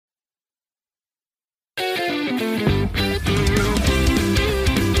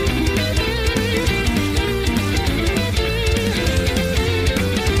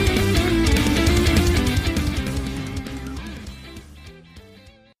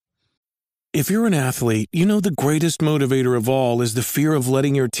If you're an athlete, you know the greatest motivator of all is the fear of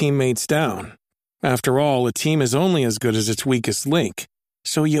letting your teammates down. After all, a team is only as good as its weakest link.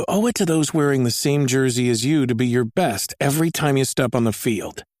 So you owe it to those wearing the same jersey as you to be your best every time you step on the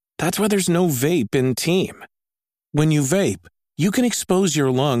field. That's why there's no vape in team. When you vape, you can expose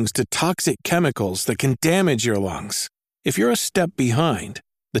your lungs to toxic chemicals that can damage your lungs. If you're a step behind,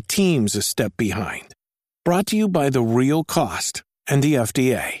 the team's a step behind. Brought to you by The Real Cost and the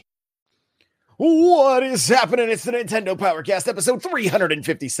FDA. What is happening? It's the Nintendo Powercast, episode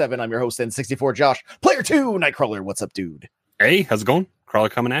 357. I'm your host, N64 Josh. Player 2, Nightcrawler. What's up, dude? Hey, how's it going? Crawler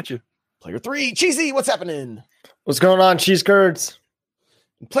coming at you. Player 3, Cheesy. What's happening? What's going on, cheese curds?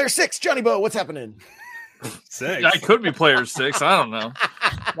 Player 6, Johnny Bo. What's happening? 6. I could be player 6. I don't know.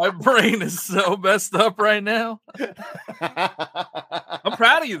 My brain is so messed up right now. I'm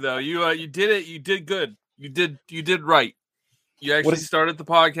proud of you, though. You did it. You did good. You did right. You actually started the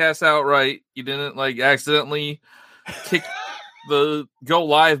podcast out right. You didn't accidentally kick the go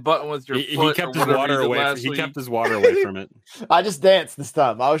live button with your foot. He kept his water away. He kept his water away from it. I just danced this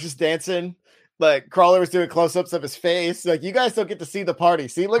time. I was just dancing. Like Crawler was doing close-ups of his face. Like, you guys don't get to see the party.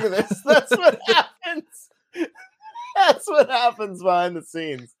 See, look at this. That's what happens. That's what happens behind the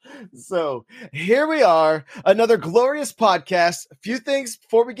scenes. So here we are, another glorious podcast. A few things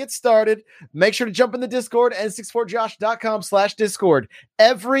before we get started. Make sure to jump in the Discord, n64josh.com/Discord.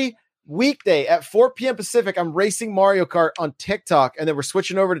 Every weekday at 4 p.m. Pacific, I'm racing Mario Kart on TikTok, and then we're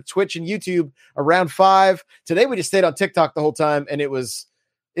switching over to Twitch and YouTube around 5. Today we just stayed on TikTok the whole time, and it was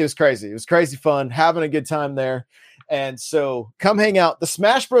crazy. It was crazy fun, having a good time there. And so come hang out. The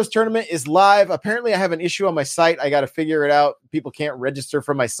Smash Bros tournament is live. Apparently I have an issue on my site. I got to figure it out. People can't register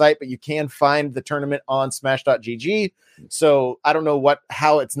from my site, but you can find the tournament on smash.gg. So I don't know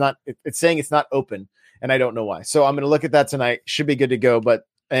how it's saying it's not open, and I don't know why. So I'm going to look at that tonight. Should be good to go, but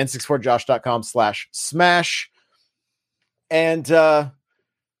n64josh.com/smash. And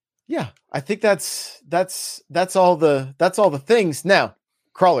yeah, I think that's all the things. Now,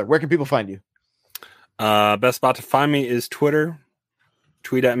 Crawler, where can people find you? Best spot to find me is Twitter.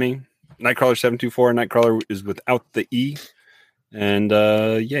 Tweet at me. Nightcrawler724. Nightcrawler is without the E. And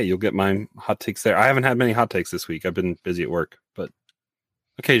you'll get my hot takes there. I haven't had many hot takes this week. I've been busy at work, but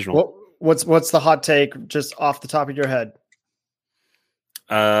occasional. What's the hot take just off the top of your head?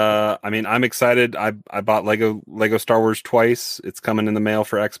 I'm excited. I bought Lego Star Wars twice. It's coming in the mail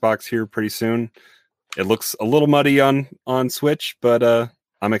for Xbox here pretty soon. It looks a little muddy on Switch, but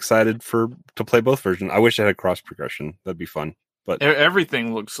I'm excited to play both versions. I wish I had cross progression. That'd be fun. But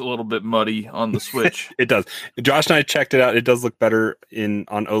everything looks a little bit muddy on the Switch. It does. Josh and I checked it out. It does look better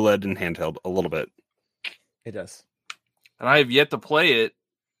on OLED and handheld a little bit. It does. And I have yet to play it.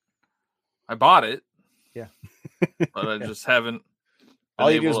 I bought it. Yeah. But I just haven't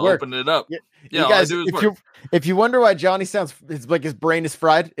all you do is work. Open it up. Yeah, you guys, all I do is work. If you wonder why Johnny sounds like his brain is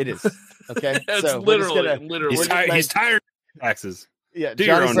fried, it is. Okay. It's so literally. He's tired of taxes. Yeah, do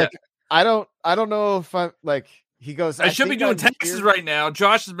Johnny's like, I don't know if I'm like, he goes, I should be doing taxes right now.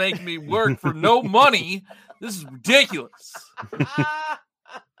 Josh is making me work for no money. This is ridiculous.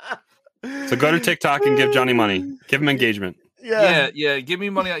 So go to TikTok and give Johnny money. Give him engagement. Yeah. Give me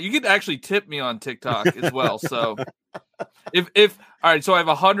money. You could actually tip me on TikTok as well. So if all right, so I have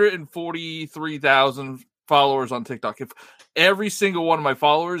 143,000 followers on TikTok. If every single one of my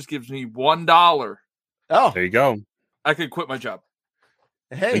followers gives me $1, there you go. I could quit my job.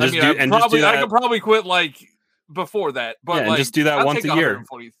 Hey, I could probably quit before that, but just do that once a year.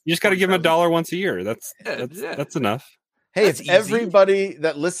 You just got to give him $1 once a year. That's enough. Hey, if everybody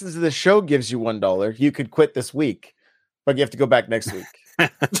that listens to the show gives you $1, you could quit this week, but you have to go back next week.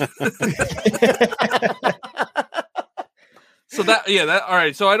 So that all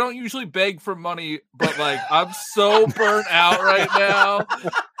right. So I don't usually beg for money, but I'm so burnt out right now.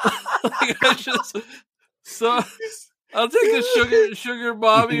 I'll take a sugar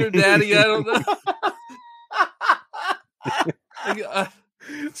mommy or daddy. I don't know.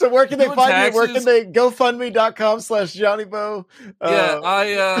 So where can they find you? Where can they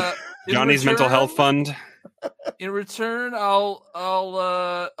GoFundMe.com/JohnnyBo? Johnny's mental health fund. In return, I'll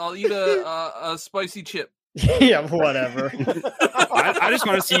eat a spicy chip. Yeah, whatever. I just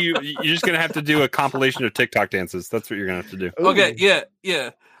want to see you. You're just gonna have to do a compilation of TikTok dances. That's what you're gonna have to do. Okay, yeah.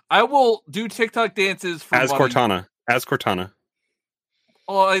 I will do TikTok dances for as money. Cortana. As Cortana.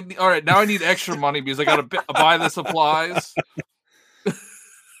 Oh, all right. Now I need extra money because I got to buy the supplies.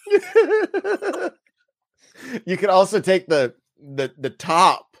 You can also take the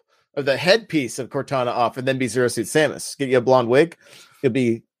top of the headpiece of Cortana off, and then be Zero Suit Samus. Get you a blonde wig. You'll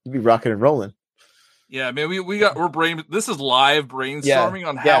be rocking and rolling. Yeah, man, this is live brainstorming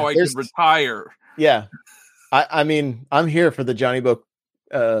on how I can retire. Yeah. I mean, I'm here for the Johnny Bo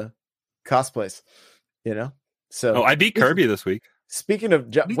cosplays, So I beat Kirby this week. Speaking of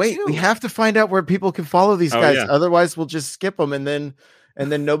we have to find out where people can follow these guys. Yeah. Otherwise we'll just skip them and then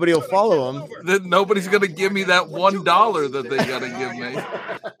nobody will follow them. Then nobody's gonna give me that $1 that they gotta give me.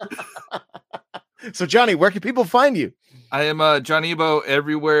 So Johnny, where can people find you? I am Johnny Bo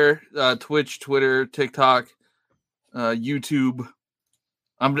everywhere. Twitch, Twitter, TikTok, YouTube.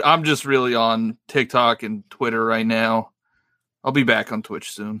 I'm just really on TikTok and Twitter right now. I'll be back on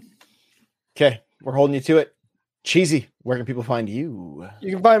Twitch soon. Okay, we're holding you to it. Cheesy, where can people find you?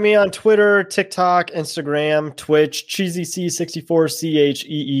 You can find me on Twitter, TikTok, Instagram, Twitch, CheezyC64,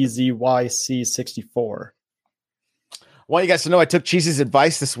 CheezyC64. I want you guys to know I took Cheesy's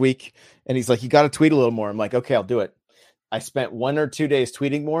advice this week, and he's like, you got to tweet a little more. I'm like, okay, I'll do it. I spent 1 or 2 days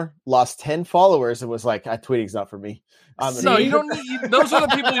tweeting more, lost 10 followers, and was like, tweeting's not for me. No, you don't need. Those are the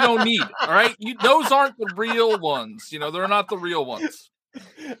people you don't need. All right, those aren't the real ones. They're not the real ones.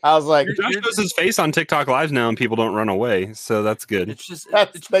 I was like, Josh shows his face on TikTok Live now, and people don't run away, so that's good. It's just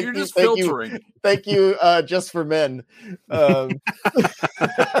you're just filtering. Thank you, just for men. I'm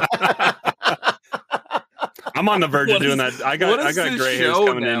on the verge of doing that. I got gray hairs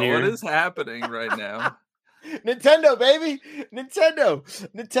coming in here. What is happening right now? Nintendo, baby, Nintendo.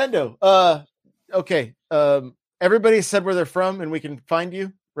 Okay. Everybody said where they're from, and we can find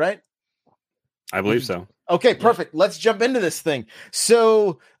you, right? I believe so. Okay, perfect. Let's jump into this thing.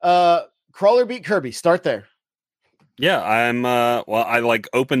 So, Crawler beat Kirby. Start there. Yeah, I'm. I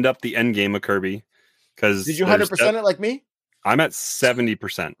opened up the end game of Kirby because did you 100% it like me? I'm at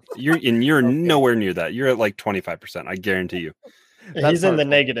 70%. You're nowhere near that. You're at like 25%. I guarantee you. He's in the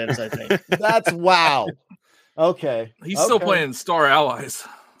negatives, I think. That's wow. Okay, he's still playing Star Allies,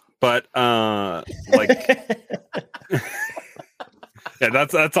 but yeah,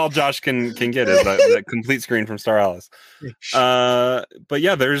 that's all Josh can get is that complete screen from Star Allies. But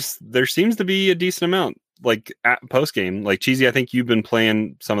yeah, there seems to be a decent amount like at post game. Like Cheesy, I think you've been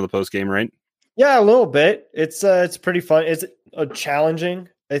playing some of the post game, right? Yeah, a little bit. It's pretty fun. It's challenging,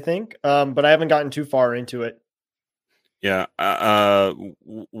 I think, but I haven't gotten too far into it. Yeah,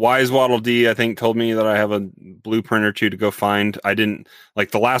 Wise Waddle D, I think, told me that I have a blueprint or two to go find. I didn't like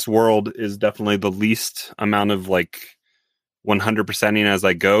the last world is definitely the least amount of like 100%ing as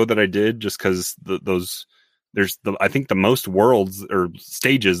I go that I did, just because I think the most worlds or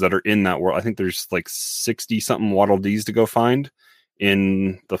stages that are in that world. I think there's like 60 something Waddle Dees to go find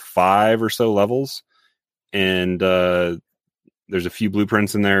in the 5 or so levels, and there's a few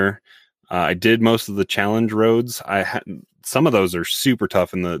blueprints in there. I did most of the challenge roads. Some of those are super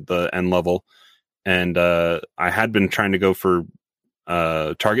tough in the end level, and I had been trying to go for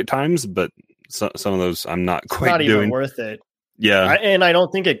target times, but some of those I'm not quite doing. Even worth it. Yeah, and I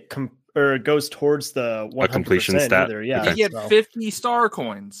don't think it goes towards the 100% completion stat. either. Yeah, you get 50 star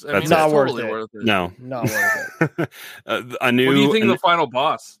coins. I mean, not totally worth it. No, not worth it. I knew. What do you think of the final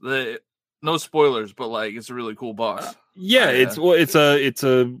boss? No spoilers, but like it's a really cool boss. Yeah, it's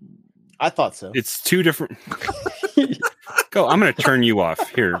a. I thought so. It's two different. Go. I'm going to turn you off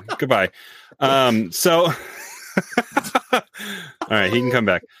here. Goodbye. So. All right, he can come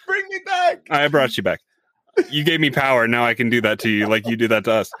back. Bring me back. I brought you back. You gave me power. Now I can do that to you, like you do that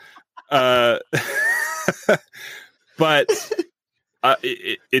to us. But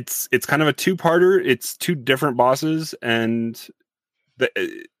it's kind of a two-parter. It's two different bosses, and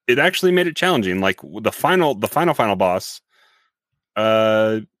it actually made it challenging. Like the final boss.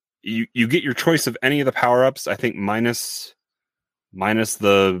 You get your choice of any of the power-ups, I think minus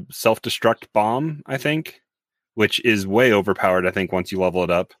the self-destruct bomb, I think, which is way overpowered, I think, once you level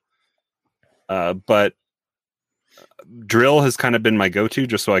it up. But drill has kind of been my go-to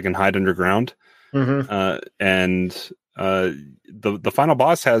just so I can hide underground. Mm-hmm. And the final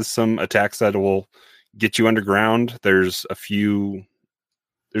boss has some attacks that will get you underground. There's a few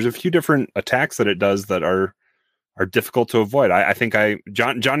different attacks that it does that are difficult to avoid. I think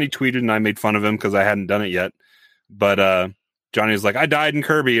Johnny tweeted and I made fun of him because I hadn't done it yet. But Johnny was like, I died in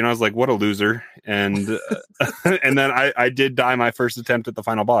Kirby, and I was like, what a loser. And and then I did die my first attempt at the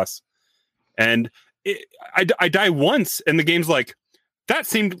final boss. And I die once, and the game's like, that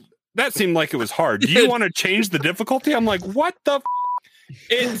seemed like it was hard. Do you want to change the difficulty? I'm like, what the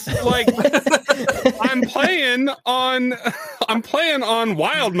it's like I'm playing on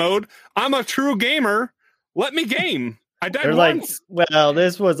wild mode. I'm a true gamer. Let me game. I died once. Like, well,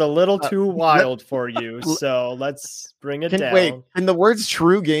 this was a little too wild for you, so let's bring it down. Wait, can the words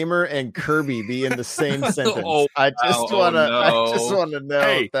 "true gamer" and Kirby be in the same sentence? I just want to know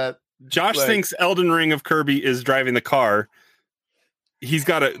hey, that Josh Like- thinks Elden Ring of Kirby is driving the car. He's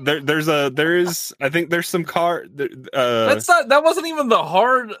got a I think there's some car. That wasn't even the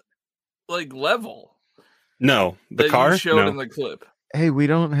hard like level No, the that car you showed no. in the clip. Hey, we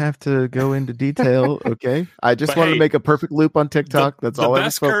don't have to go into detail, okay? I just But wanted hey, to make a perfect loop on TikTok. That's all I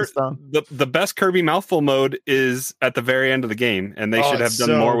was focused on. The best Kirby mouthful mode is at the very end of the game, and they should have it's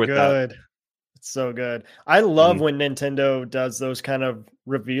done more with that. good. It's so good. I love Mhm. when Nintendo does those kind of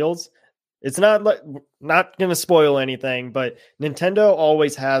reveals. It's not not going to spoil anything, but Nintendo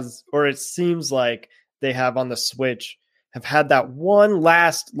always has, or it seems like they have on the Switch, have had that one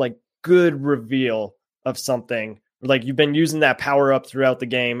last like good reveal of something. Like you've been using that power up throughout the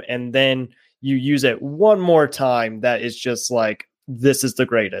game, and then you use it one more time. That is just like, this is the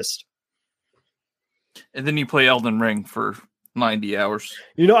greatest. And then you play Elden Ring for 90 hours.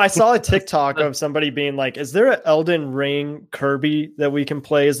 You know, I saw a TikTok of somebody being like, is there an Elden Ring Kirby that we can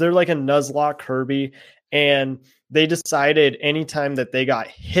play? Is there like a Nuzlocke Kirby? And they decided anytime that they got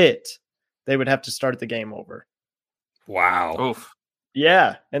hit, they would have to start the game over. Wow. Oof.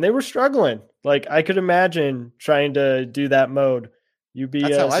 Yeah. And they were struggling. Like, I could imagine trying to do that mode. You'd be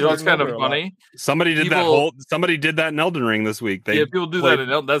That's how I You know, it's starting kind of over a lot. funny. Somebody did People- that in Elden Ring this week. They Yeah, people do played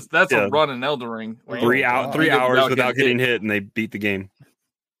that. That's yeah. a run in Elden Ring. where you- 3 God. hours without getting getting hit, and they beat the game.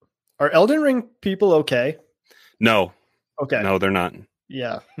 Are Elden Ring people okay? No, Okay. no, they're not.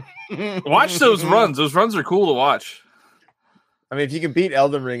 Yeah. Watch those runs. Those runs are cool to watch. I mean, if you can beat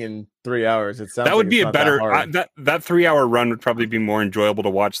Elden Ring in 3 hours, it sounds That would like be it's a not that better hard. that 3 hour run would probably be more enjoyable to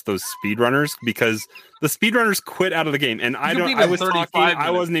watch those speedrunners, because the speedrunners quit out of the game. And I You don't. beat I in was 35 talking. I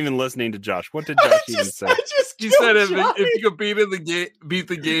minutes. wasn't even listening to Josh. What did Josh even say? He said if you could beat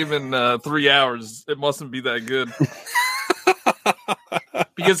the game in 3 hours, it mustn't be that good.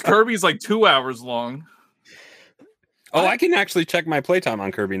 Because Kirby's like 2 hours long. Oh, I can actually check my playtime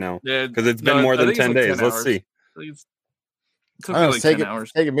on Kirby now, Yeah, because it's been more I than think it's 10 like days. 10 Let's hours. see. It took I me don't know, like 10 hours.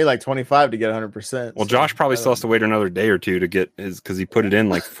 it's taking me like 25 to get 100%. Well, Josh probably still has to wait another day or two to get his, because he put it in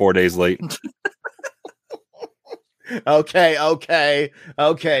like 4 days late. Okay.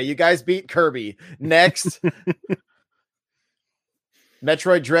 You guys beat Kirby. Next,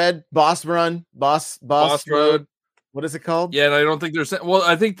 Metroid Dread Boss Run, Boss Road. What is it called? Yeah, and I don't think there's. Well,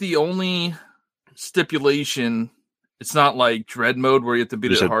 I think the only stipulation, it's not like Dread mode where you have to beat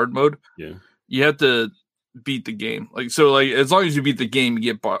Just it a- hard mode. Yeah. You have to beat the game. Like as long as you beat the game,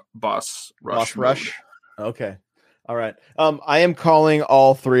 you get boss rush. Boss mode. Rush. Okay. All right. I am calling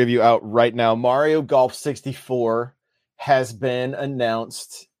all three of you out right now. Mario Golf 64 has been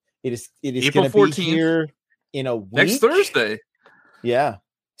announced. It is April going to be 14th. here in a week. Next Thursday. Yeah.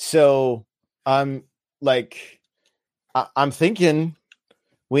 So I'm like, I'm thinking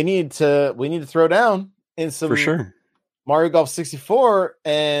we need to throw down in some For sure. Mario Golf 64,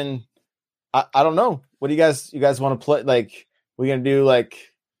 and I don't know. What do you guys want to play? Like, we're gonna do like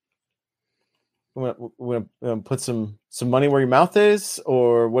we're gonna put some money where your mouth is,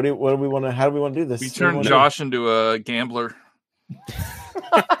 or what do we want to? How do we want to do this? We What do we turned wanna Josh into a gambler.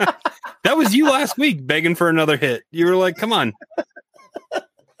 That was you last week begging for another hit. You were like, "Come on,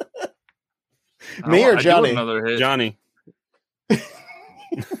 Me or I do Johnny? Another hit. Johnny."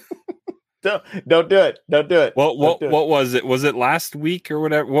 Don't do it. Don't do it. Well, Don't do it. what was it? Was it last week or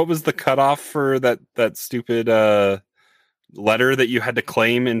whatever? What was the cutoff for that stupid letter that you had to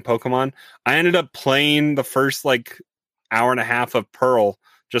claim in Pokemon? I ended up playing the first like hour and a half of Pearl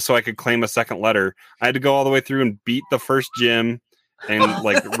just so I could claim a second letter. I had to go all the way through and beat the first gym and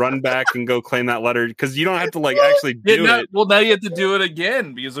like run back and go claim that letter, because you don't have to like actually do it. Well, now you have to do it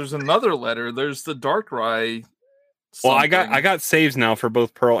again because there's another letter. There's the Darkrai. Well, I something. got saves now for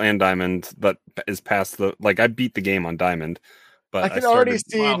both Pearl and Diamond. That is past the I beat the game on Diamond, but I can already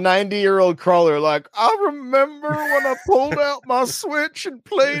see 90-year-old Crawler like, I remember when I pulled out my Switch and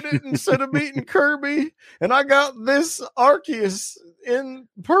played it instead of beating Kirby, and I got this Arceus in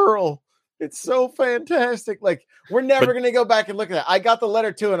Pearl. It's so fantastic. Like, we're never But- going to go back and look at that. I got the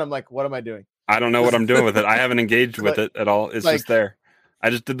letter too, and I'm like, what am I doing? I don't know what I'm doing with it. I haven't engaged with it at all. It's like- just there. I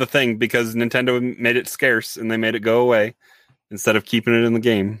just did the thing because Nintendo made it scarce and they made it go away instead of keeping it in the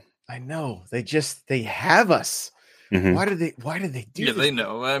game. I know. They have us. Mhm. Why did they do Yeah, this? they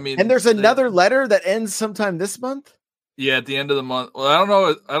know. I mean, And there's another letter that ends sometime this month? Yeah, at the end of the month. Well, I don't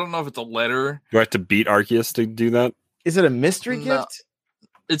know. I don't know if it's a letter. Do I have to beat Arceus to do that? Is it a mystery No. gift?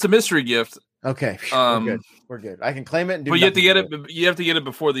 It's a mystery gift, Okay. Um, we're good. We're good. I can claim it and do but you have to nothing get with it. You have to get it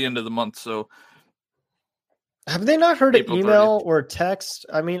before the end of the month. So Have they not heard an April email or text?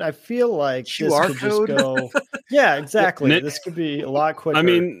 I mean, I feel like this QR could code? just go. Yeah, exactly. Nick- This could be a lot quicker. I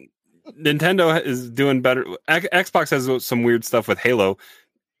mean, Nintendo is doing better. Xbox has some weird stuff with Halo.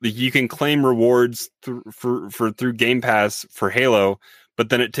 you can claim rewards through Game Pass for Halo, but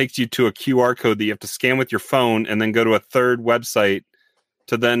then it takes you to a QR code that you have to scan with your phone and then go to a third website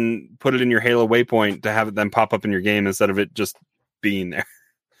to then put it in your Halo waypoint to have it then pop up in your game instead of it just being there.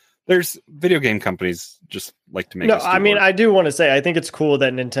 There's video game companies just like to make. No, I mean, I do want to say, I think it's cool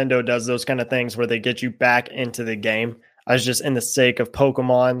that Nintendo does those kind of things where they get you back into the game. I was just in the sake of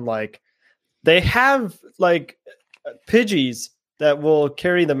Pokemon, like they have like Pidgeys that will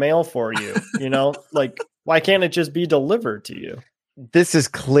carry the mail for you, you know, like why can't it just be delivered to you? This is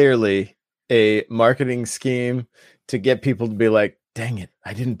clearly a marketing scheme to get people to be like, dang it,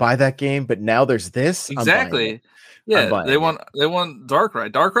 I didn't buy that game, but now there's this. Exactly. Yeah, they want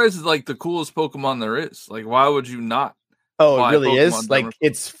Darkrai. Darkrai is like the coolest Pokemon there is. Like, why would you not? Oh, it really is. Like,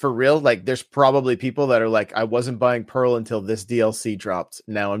 it's for real. Like, there's probably people that are like, I wasn't buying Pearl until this DLC dropped.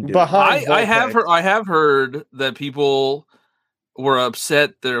 Now I'm doing. I have heard that people were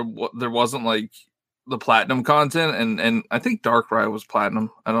upset there wasn't like the platinum content, and I think Darkrai was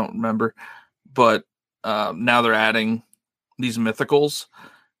platinum. I don't remember, but now they're adding these mythicals,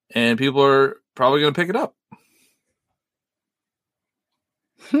 and people are probably going to pick it up.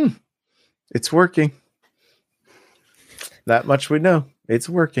 It's working. That much we know. It's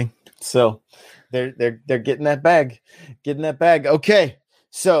working. So they're getting that bag. Okay.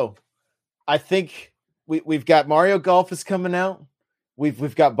 So I think we've got Mario Golf is coming out.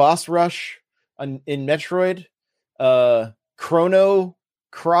 We've got Boss Rush in Metroid. Chrono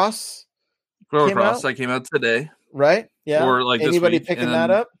Cross. That came out today. Right? Yeah. Or like anybody this week, picking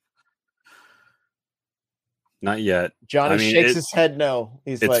that up? Not yet. Johnny shakes his head no.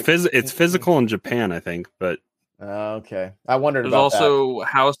 He's like, it's physical in Japan, I think, but okay. I wondered There's about also that.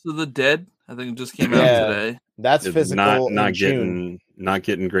 House of the Dead. I think it just came out today. That's it's physical. Not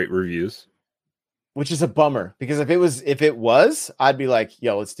getting great reviews. Which is a bummer because if it was, I'd be like,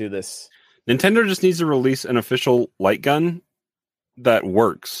 yo, let's do this. Nintendo just needs to release an official light gun that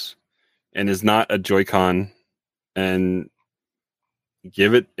works and is not a Joy-Con and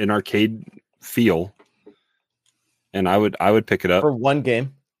give it an arcade feel. And I would pick it up for one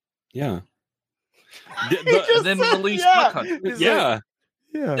game. Yeah. Then release Duck Hunt. Yeah.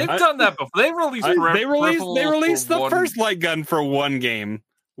 They've done that before. They released they released the first light gun for one game.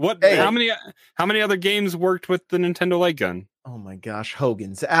 What? Hey. How many other games worked with the Nintendo light gun? Oh my gosh,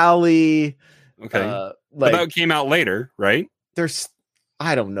 Hogan's Alley. Okay, but that came out later, right?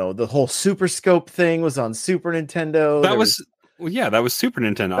 I don't know. The whole Super Scope thing was on Super Nintendo. That was Super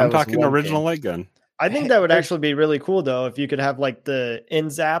Nintendo. I'm talking original light gun. I think that would actually be really cool, though, if you could have like the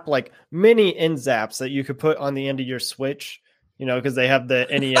in-zap, like mini in-zaps that you could put on the end of your Switch, you know, because they have the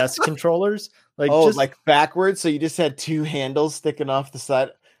NES controllers. Like backwards. So you just had two handles sticking off the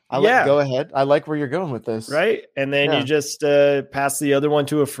side. Go ahead. I like where you're going with this. Right. And then you just pass the other one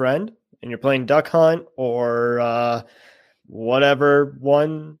to a friend and you're playing Duck Hunt or whatever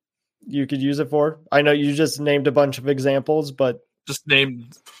one you could use it for. I know you just named a bunch of examples, but just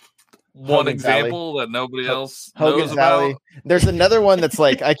named one example that nobody else knows Valley. About. There's another one that's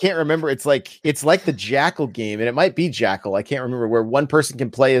like, I can't remember. It's like the Jackal game, and it might be Jackal. I can't remember, where one person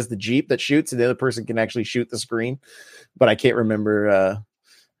can play as the Jeep that shoots and the other person can actually shoot the screen. But I can't remember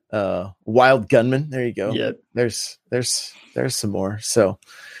Wild Gunman. There you go. Yeah. There's some more. So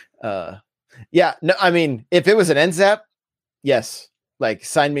no, I mean, if it was an NZAP, yes, like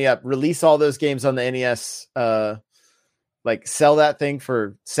sign me up. Release all those games on the NES. Like sell that thing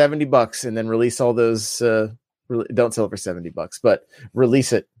for $70 and then release all those. Don't sell it for $70, but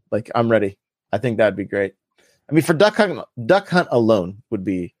release it. Like, I'm ready. I think that'd be great. I mean, for Duck Hunt alone would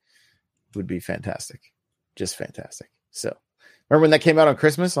be fantastic, just fantastic. So, remember when that came out on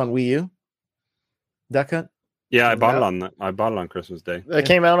Christmas on Wii U? Duck Hunt. Yeah, I bought it on Christmas Day. It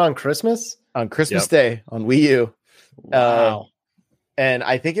came out on Christmas. On Christmas Day on Wii U. Wow. And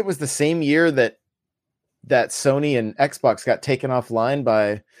I think it was the same year that Sony and Xbox got taken offline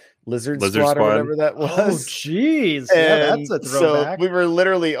by Lizard Squad or whatever that was. Oh, jeez. Yeah, that's a throwback. So we were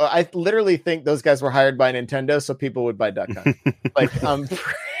I literally think those guys were hired by Nintendo so people would buy Duck Hunt. Like, I'm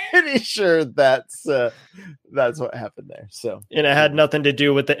pretty sure that's what happened there. So, and it had nothing to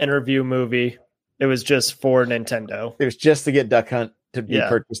do with the interview movie. It was just for Nintendo. It was just to get Duck Hunt to be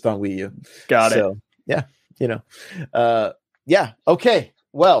purchased on Wii U. Got it. Yeah, okay.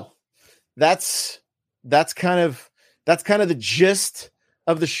 Well, that's kind of the gist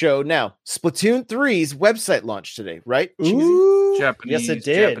of the show. Now, Splatoon 3's website launched today, right? Ooh, Japanese. Yes, it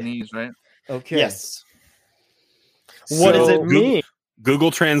did. Japanese, right? Okay. Yes. What does it mean? Google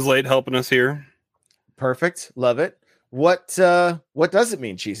Translate helping us here. Perfect. Love it. What does it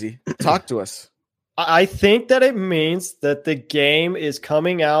mean, Cheesy? Talk to us. I think that it means that the game is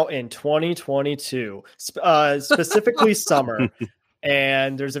coming out in 2022, specifically summer.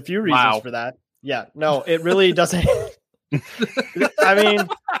 And there's a few reasons for that. Yeah, no, it really doesn't. I mean,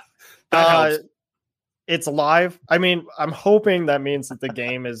 it's live. I mean, I'm hoping that means that the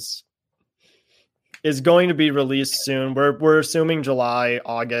game is going to be released soon. We're assuming July,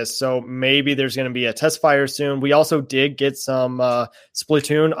 August. So maybe there's going to be a test fire soon. We also did get some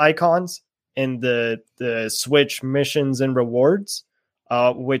Splatoon icons in the Switch missions and rewards,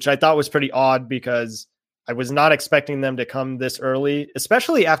 which I thought was pretty odd because I was not expecting them to come this early,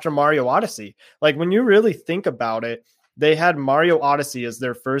 especially after Mario Odyssey. Like when you really think about it, they had Mario Odyssey as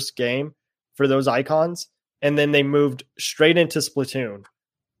their first game for those icons, and then they moved straight into Splatoon.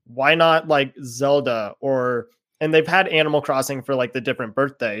 Why not like Zelda and they've had Animal Crossing for like the different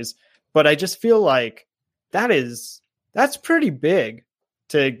birthdays, but I just feel like that's pretty big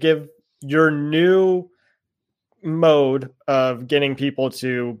to give your new mode of getting people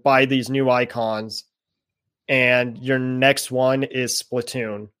to buy these new icons, and your next one is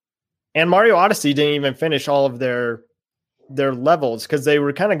Splatoon. And Mario Odyssey didn't even finish all of their levels because they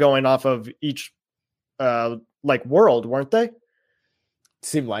were kind of going off of each like world, weren't they?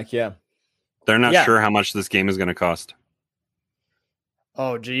 Seemed like, yeah. They're not sure how much this game is going to cost.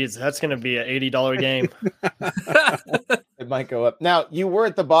 Oh, geez, that's going to be an $80 game. It might go up. Now, you were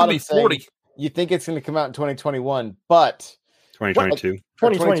at the bottom saying 40. You think it's going to come out in 2021, but 2022.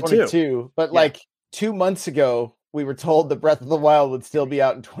 2022. But like 2 months ago, we were told the Breath of the Wild would still be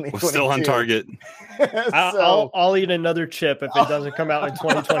out in 2022. We're still on target. I'll eat another chip if it doesn't come out in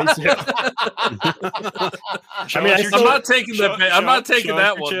 2022. I'm not taking that. I'm not taking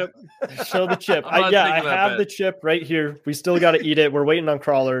that one. Chip. Show the chip. I have the chip right here. We still got to eat it. We're waiting on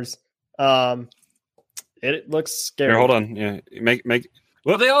crawlers. It looks scary. Here, hold on. Yeah, make.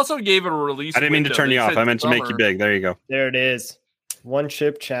 Well, they also gave it a release. I didn't mean to turn you off. I meant to make you big. There you go. There it is. One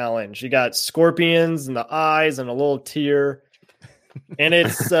chip challenge. You got scorpions and the eyes and a little tear. And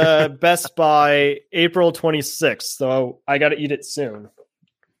it's Best by April 26th. So I got to eat it soon.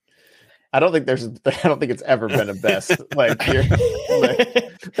 I don't think it's ever been a best.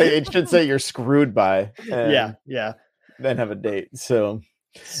 It should say you're screwed by. Yeah. Then have a date. So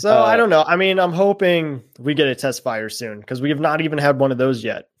I don't know. I mean, I'm hoping we get a test fire soon because we have not even had one of those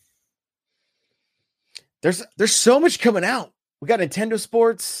yet. There's so much coming out. We got Nintendo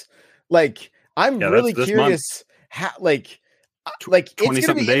Sports. Like, I'm really curious how, like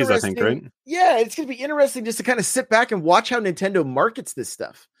 20-something days, I think, right? Yeah, it's going to be interesting just to kind of sit back and watch how Nintendo markets this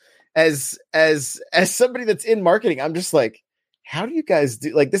stuff. As somebody that's in marketing, I'm just like, how do you guys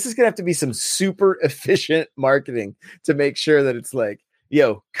do? Like, this is going to have to be some super efficient marketing to make sure that it's like,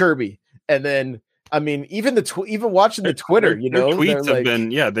 yo, Kirby, and then. I mean, even even watching the Twitter, their tweets have been,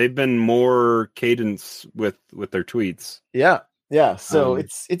 they've been more cadence with their tweets. Yeah. So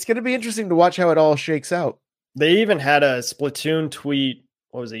it's going to be interesting to watch how it all shakes out. They even had a Splatoon tweet.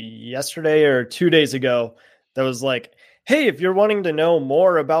 What was it, yesterday or 2 days ago? That was like, "Hey, if you're wanting to know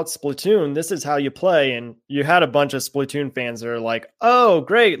more about Splatoon, this is how you play." And you had a bunch of Splatoon fans that are like, "Oh,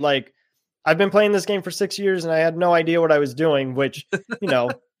 great! Like, I've been playing this game for 6 years and I had no idea what I was doing." Which,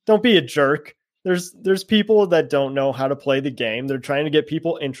 don't be a jerk. There's people that don't know how to play the game. They're trying to get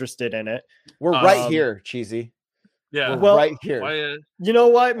people interested in it. We're right here, Cheesy. Yeah, we're right here. You know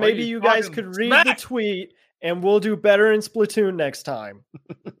what? Maybe you guys could read the tweet, and we'll do better in Splatoon next time.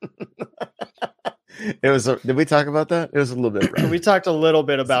 Did we talk about that? It was a little bit rough. We talked a little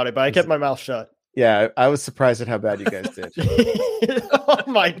bit about it, but I kept my mouth shut. Yeah, I was surprised at how bad you guys did. Oh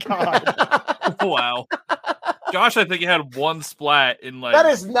my god! Wow. Josh, I think he had one splat in like. That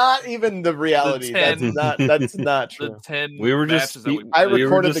is not even the reality. That's not true. The 10 we were just. I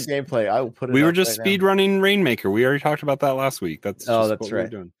recorded the gameplay. I will put it. We were just speed running Rainmaker. We already talked about that last week. That's right. We were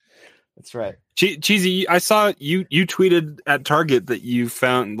doing. That's right. Cheesy, I saw you tweeted at Target that you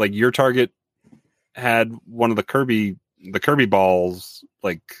found like your Target had one of the Kirby balls.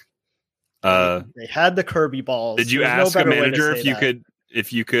 Like, they had the Kirby balls. Did you ask a manager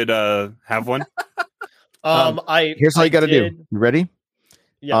if you could have one? Here's how you got to do. You ready?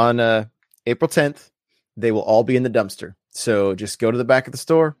 Yeah. On April 10th, they will all be in the dumpster. So just go to the back of the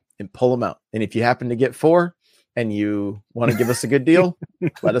store and pull them out. And if you happen to get 4 and you want to give us a good deal,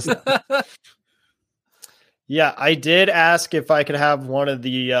 let us know. Yeah, I did ask if I could have one of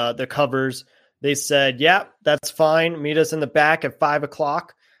the covers. They said, "Yeah, that's fine. Meet us in the back at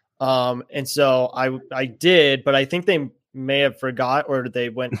 5:00." And so I did, but I think they may have forgot or they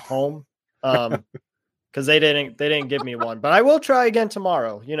went home. Because they didn't give me one, but I will try again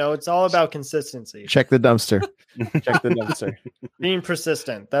tomorrow. It's all about consistency. Check the dumpster. Check the dumpster. Being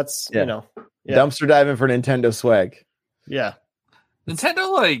persistent. That's Yeah. Dumpster diving for Nintendo swag. Yeah.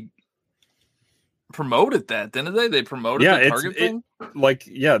 Nintendo like promoted that, didn't they? They promoted the Target thing.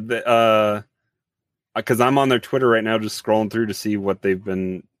 Because I'm on their Twitter right now, just scrolling through to see what they've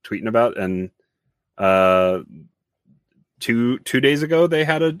been tweeting about, and 2 days ago they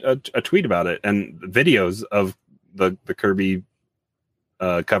had a tweet about it and videos of the Kirby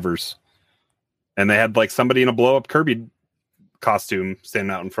covers, and they had like somebody in a blow up Kirby costume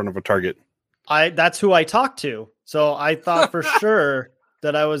standing out in front of a Target. That's who I talked to, so I thought for sure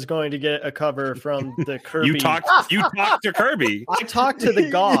that I was going to get a cover from the Kirby. You talked to Kirby. I talked to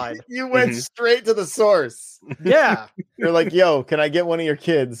the god. You went straight to the source. Yeah. You're like, yo, can I get one of your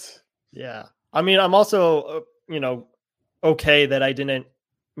kids? Yeah. I mean, I'm also, okay that I didn't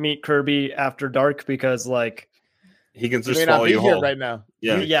meet Kirby after dark because, like, he can just may not swallow be you here whole. right now.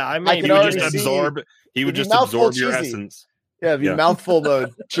 Yeah. I can He would already just see absorb. He would You'd be just absorb mouthful your cheesy. essence. Yeah, it'd be mouthful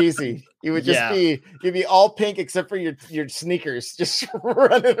mode, cheesy. You would just Yeah. you'd be all pink except for your sneakers, just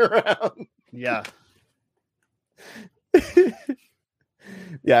running around. Yeah.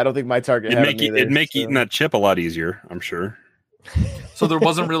 Yeah, I don't think my Target It'd make eating that chip a lot easier, I'm sure. So there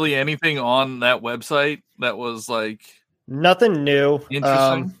wasn't really anything on that website that was like Nothing new.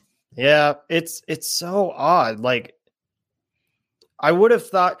 interesting. Yeah, it's so odd. Like, I would have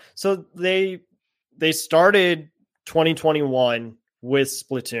thought. So they started 2021 with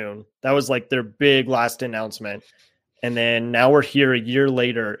Splatoon. That was like their big last announcement, and then now we're here a year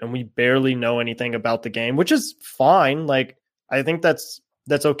later, and we barely know anything about the game, which is fine. Like, I think that's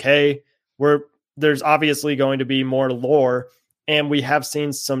okay. There's obviously going to be more lore, and we have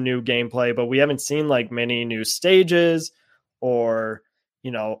seen some new gameplay, but we haven't seen like many new stages or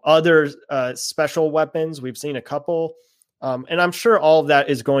other special weapons. We've seen a couple. And I'm sure all of that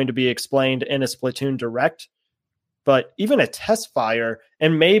is going to be explained in a Splatoon Direct. But even a test fire,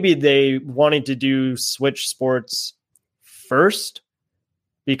 and maybe they wanted to do Switch Sports first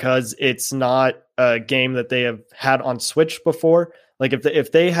because it's not a game that they have had on Switch before. Like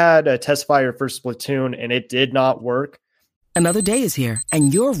if they had a test fire for Splatoon and it did not work. Another day is here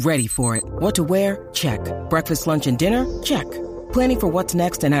and you're ready for it. What to wear? Check. Breakfast, lunch, and dinner? Check. Planning for what's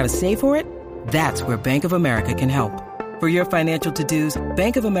next and how to save for it? That's where Bank of America can help. For your financial to-dos,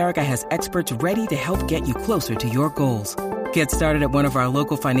 Bank of America has experts ready to help get you closer to your goals. Get started at one of our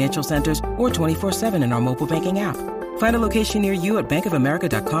local financial centers or 24/7 in our mobile banking app. Find a location near you at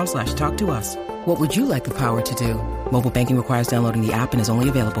bankofamerica.com/talktous. What would you like the power to do? Mobile banking requires downloading the app and is only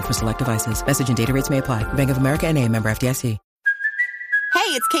available for select devices. Message and data rates may apply. Bank of America NA, member FDIC.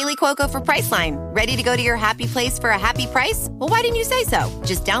 Hey, it's Kaylee Cuoco for Priceline. Ready to go to your happy place for a happy price? Well, why didn't you say so?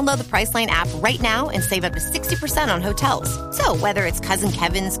 Just download the Priceline app right now and save up to 60% on hotels. So whether it's Cousin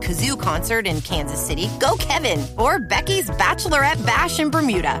Kevin's Kazoo Concert in Kansas City, go Kevin, or Becky's Bachelorette Bash in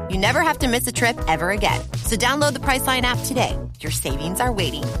Bermuda, you never have to miss a trip ever again. So download the Priceline app today. Your savings are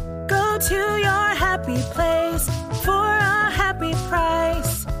waiting. Go to your happy place for a happy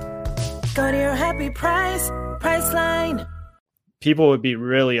price. Go to your happy price, Priceline. People would be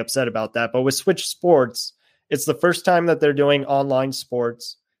really upset about that. But with Switch Sports, it's the first time that they're doing online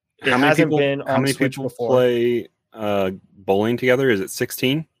sports. It hasn't been on Switch before. Play bowling together? Is it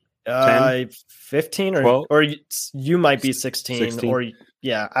 16? 15 or 12? Or you might be 16. Or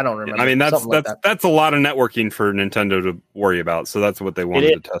yeah, I don't remember. I mean, that's that's a lot of networking for Nintendo to worry about. So that's what they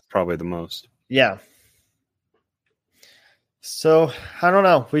wanted to test probably the most. Yeah. So I don't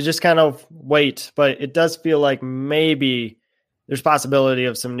know. We just kind of wait, but it does feel like maybe there's possibility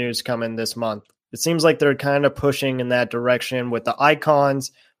of some news coming this month. It seems like they're kind of pushing in that direction with the icons,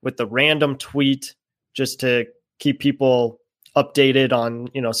 with the random tweet, just to keep people updated on,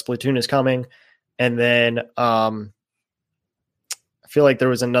 Splatoon is coming. And then I feel like there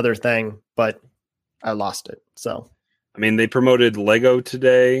was another thing, but I lost it. So, I mean, they promoted Lego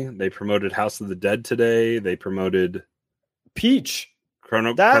today. They promoted House of the Dead today. They promoted Peach.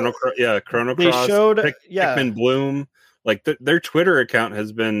 Chrono Cross. They showed, Pikmin Bloom. Like their Twitter account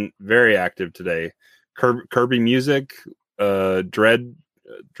has been very active today. Kirby Music, Dread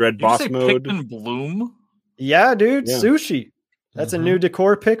Boss Mode. Pikmin Bloom? Yeah, dude. Yeah. Sushi. That's a new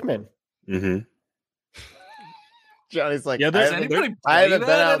decor Pikmin. Mm-hmm. Johnny's like, yeah, I haven't been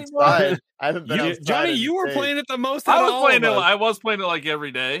outside. I haven't been outside. Johnny, you were playing it the most. I was playing it like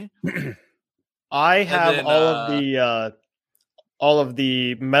every day. I have all of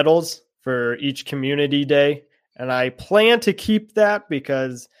the medals for each community day. And I plan to keep that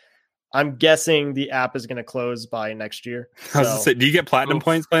because I'm guessing the app is going to close by next year. I was gonna say, do you get platinum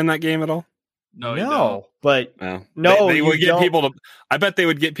points playing that game at all? No, you don't. But they would get people to. I bet they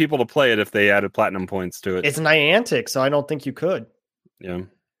would get people to play it if they added platinum points to it. It's Niantic, so I don't think you could. Yeah.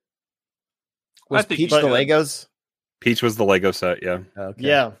 Was think Peach you the should. Legos? Peach was the Lego set. Yeah, Okay.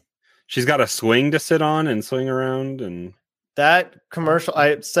 Yeah. she's got a swing to sit on and swing around, and That commercial,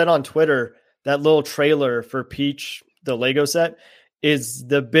 I said on Twitter, that little trailer for Peach, the Lego set, is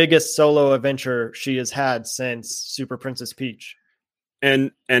the biggest solo adventure she has had since Super Princess Peach.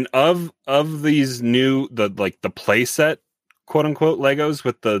 and of these new the play set, quote unquote, Legos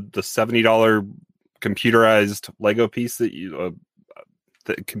with the $70 computerized Lego piece that you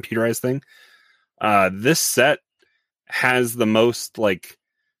the computerized thing. This set has the most like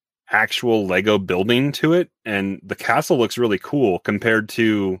actual Lego building to it, and the castle looks really cool compared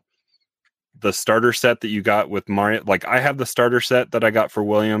to the starter set that you got with Mario. Like I have the starter set that I got for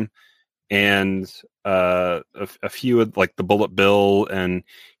William, and a few of like the Bullet Bill, and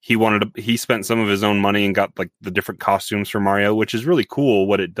he spent some of his own money and got like the different costumes for Mario, which is really cool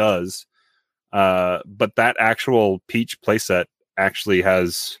what it does. But that actual Peach playset actually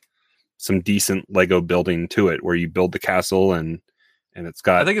has some decent Lego building to it, where you build the castle and it's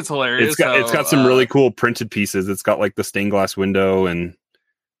got. I think it's hilarious. It's got some really cool printed pieces. It's got like the stained glass window, and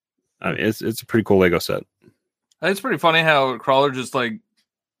it's a pretty cool Lego set. It's pretty funny how Crawler just like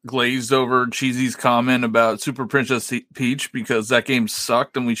glazed over Cheesy's comment about Super Princess Peach because that game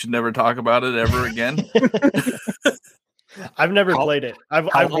sucked and we should never talk about it ever again. I've never played it. I've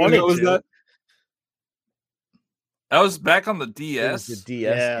long wanted ago was to. that? That was back on the It DS. was the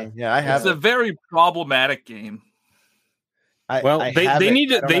DS Yeah. game. Yeah, I have It's a it. very problematic game. I They have it. need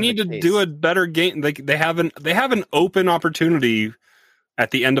to I don't they have need the to case. do a better game. They have an open opportunity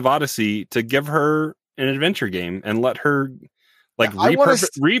at the end of Odyssey to give her an adventure game and let her like I wanna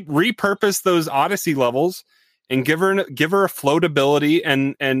repurpose those Odyssey levels and give her a floatability,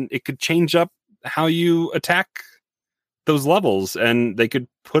 and it could change up how you attack those levels, and they could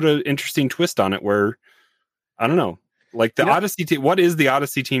put an interesting twist on it where I don't know, like the Odyssey team. What is the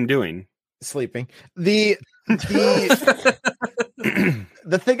Odyssey team doing? Sleeping. The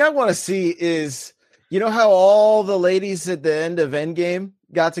thing I want to see is, you know how all the ladies at the end of Endgame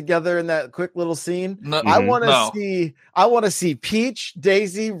got together in that quick little scene? No, I want to no. see Peach,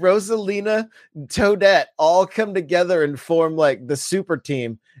 Daisy, Rosalina, Toadette all come together and form like the super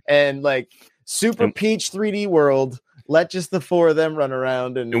team and like Super Peach 3D World. Let just the four of them run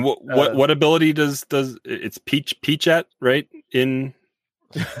around and what ability does it's Peachette, right? In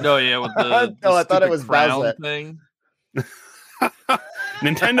No, yeah, with the No, I thought it stupid was crown Bowsette. thing.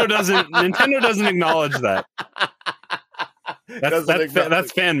 Nintendo doesn't acknowledge that.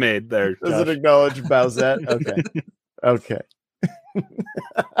 That's fan made there. Doesn't Josh. acknowledge Bowsette. Okay.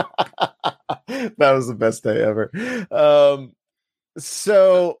 That was the best day ever.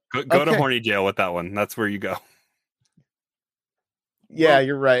 So Go to horny jail with that one. That's where you go. yeah,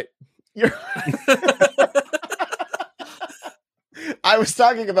 you're right. I was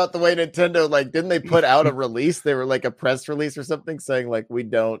talking about the way Nintendo, like, didn't they put out a release? They were like a press release or something saying like we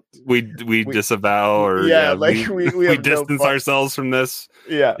disavow, or we have distance ourselves from this.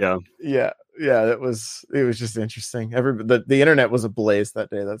 Yeah. It was just interesting. The internet was ablaze that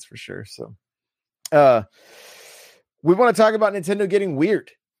day, that's for sure. So we want to talk about Nintendo getting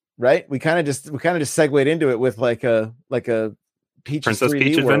weird, right? We kind of just segued into it with like a Peach's Princess 3D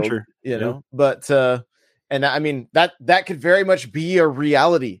Peach world, adventure, you know. But and I mean that could very much be a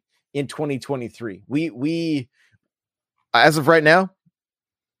reality in 2023. We as of right now,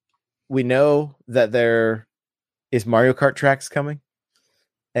 we know that there is Mario Kart tracks coming,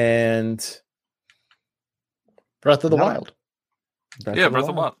 and Breath of the Wild. Breath Breath of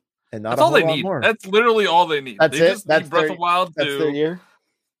the Wild. And not That's a all whole they lot need. more. That's literally all they need. That's they it. Just That's need Breath their, of the Wild that's their year.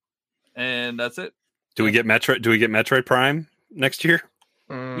 And that's it. Do we get Metroid Prime next year?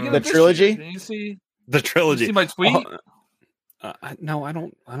 We The get it this trilogy? year. Can you see? The trilogy. You see my tweet? No, I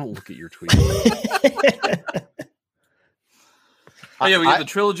don't look at your tweet. Oh, yeah, we get the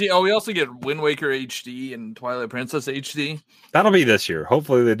trilogy. Oh, we also get Wind Waker HD and Twilight Princess HD. That'll be this year.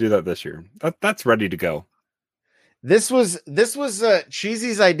 Hopefully they do that this year. That's ready to go. This was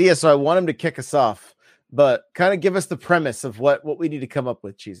Cheesy's idea, so I want him to kick us off, but kind of give us the premise of what we need to come up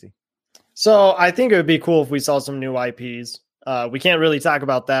with, Cheesy. So I think it would be cool if we saw some new IPs. We can't really talk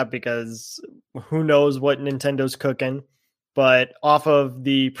about that because who knows what Nintendo's cooking, but off of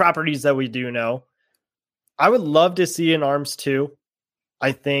the properties that we do know, I would love to see an ARMS 2.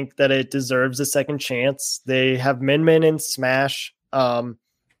 I think that it deserves a second chance. They have Min Min in Smash.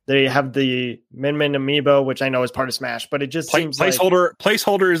 They have the Min Min amiibo, which I know is part of Smash, but it just seems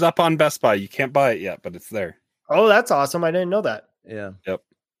placeholder is up on Best Buy. You can't buy it yet, but it's there. Oh, that's awesome. I didn't know that. Yeah. Yep.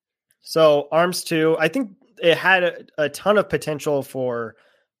 So ARMS 2, I think it had a ton of potential for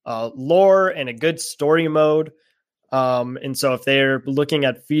lore and a good story mode. And so if they're looking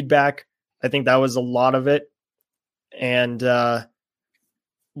at feedback, I think that was a lot of it. And I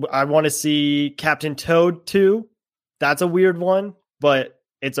want to see Captain Toad too. That's a weird one, but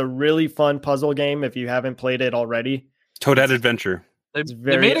it's a really fun puzzle game if you haven't played it already. Toadette Adventure.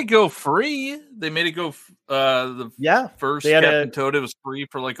 They made it go free. They made it go first Captain Toad. It was free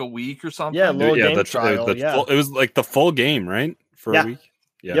for like a week or something. Yeah, game trial. It was like the full game, right? For a week.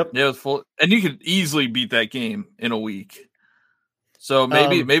 Yeah. Yep. Yeah, it was full, and you could easily beat that game in a week. So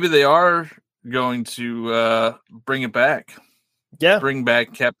maybe they are going to bring it back. Yeah, bring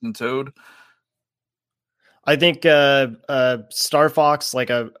back Captain Toad. I think Star Fox, like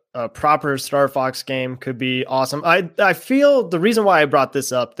a proper Star Fox game, could be awesome. I feel the reason why I brought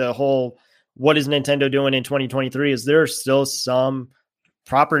this up, the whole what is Nintendo doing in 2023, is there are still some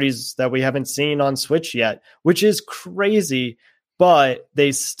properties that we haven't seen on Switch yet, which is crazy, but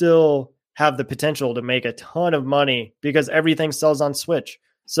they still have the potential to make a ton of money because everything sells on Switch.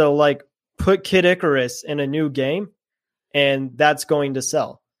 So like put Kid Icarus in a new game and that's going to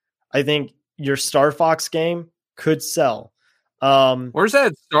sell. I think your Star Fox game could sell. Where's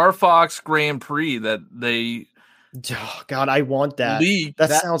that Star Fox Grand Prix that they... Oh, God, I want that. Leaked.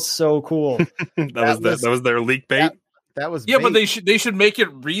 That sounds so cool. that was their leak bait. That was but they should make it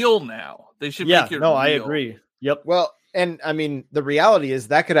real now. They should make it real. I agree. Yep. Well, and I mean, the reality is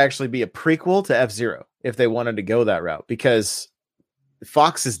that could actually be a prequel to F-Zero if they wanted to go that route, because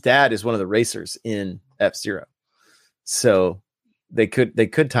Fox's dad is one of the racers in F-Zero. So they could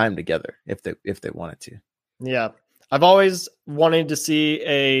tie them together if they wanted to. Yeah. I've always wanted to see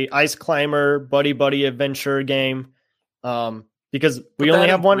a Ice Climber buddy adventure game, because we only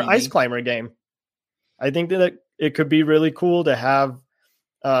have one Ice Climber game. I think that it could be really cool to have.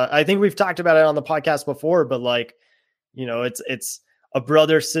 I think we've talked about it on the podcast before, but like, you know, it's a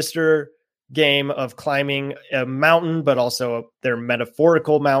brother-sister game of climbing a mountain, but also they're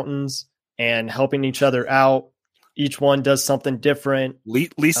metaphorical mountains and helping each other out. Each one does something different.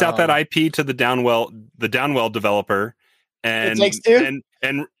 Lease out that IP to the Downwell developer, and It Takes Two?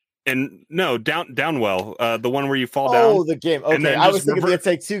 and no, Downwell, the one where you fall down. Oh, the game. Okay, I was thinking It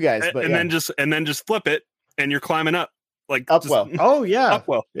Takes Two guys, but then just flip it, and you're climbing up like Upwell. Oh yeah,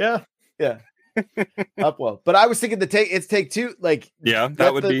 Upwell. Yeah. Upwell. But I was thinking It's Take Two, like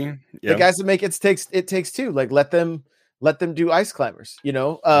that would be the guys that make It Takes Two, like let them do Ice Climbers. You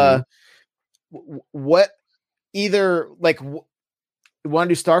know, what either like you want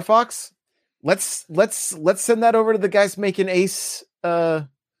to do Star Fox? Let's send that over to the guys making Ace, to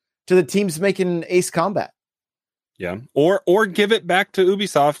the teams making Ace Combat. Yeah, or give it back to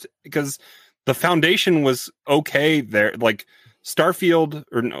Ubisoft, because the foundation was okay there, like Starfield,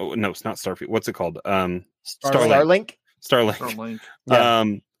 or no, it's not Starfield. What's it called? Starlink. Yeah.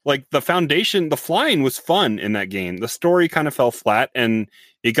 Like the foundation, the flying was fun in that game. The story kind of fell flat and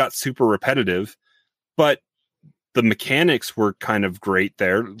it got super repetitive, but the mechanics were kind of great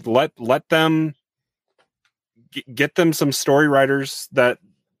there. Let them get them some story writers that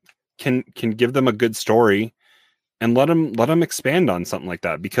can give them a good story, and let them expand on something like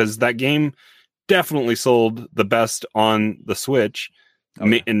that, because that game definitely sold the best on the Switch.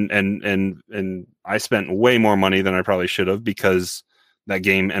 And I spent way more money than I probably should have, because that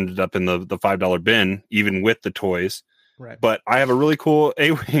game ended up in the $5 bin, even with the toys. Right. But I have a really cool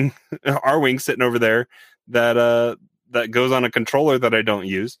A-Wing, R-Wing sitting over there that goes on a controller that I don't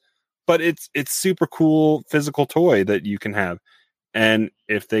use, but it's super cool physical toy that you can have. And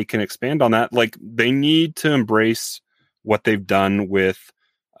if they can expand on that, like they need to embrace what they've done with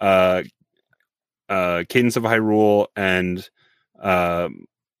Cadence of Hyrule and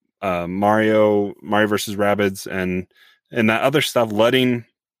Mario versus Rabbids and that other stuff, letting,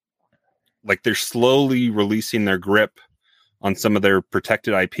 like, they're slowly releasing their grip on some of their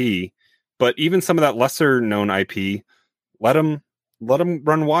protected IP, but even some of that lesser known IP, let them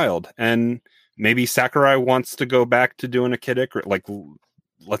run wild. And maybe Sakurai wants to go back to doing a Kid Icarus. Like,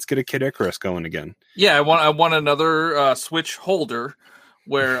 let's get a Kid Icarus going again. Yeah, I want another Switch holder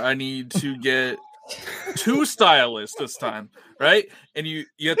where I need to get two stylists this time, right? And you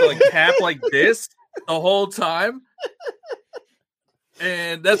have to like tap like this the whole time.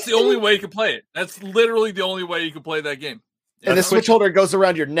 And that's the only way you can play it. That's literally the only way you can play that game. And the Switch holder goes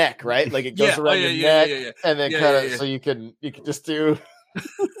around your neck, right? Like it goes around your neck, and then kind of so you can just do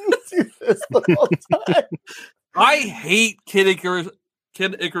this the whole time. I hate Kid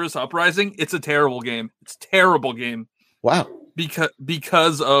Icarus Uprising. It's a terrible game. It's a terrible game. Wow.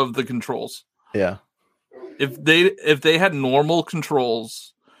 Because of the controls. Yeah. If they had normal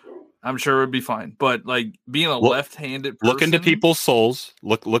controls, I'm sure it would be fine. But like being a left-handed person, look into people's souls.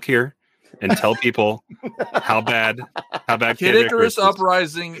 Look here. and tell people how bad Kid Icarus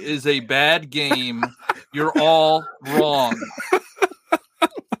Uprising is a bad game. You're all wrong.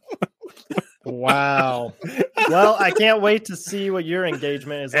 Wow. Well, I can't wait to see what your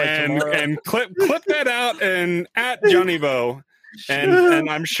engagement is like tomorrow. And clip that out and at Johnny Bo. And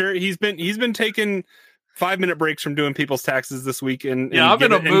I'm sure he's been taking 5-minute breaks from doing people's taxes this week. And I'm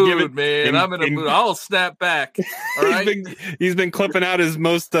in a mood, man. I'm in a mood. I'll snap back. All right. He's been clipping out his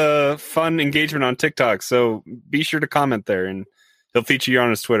most fun engagement on TikTok. So be sure to comment there, and he'll feature you on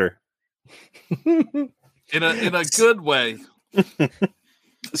his Twitter. in a good way.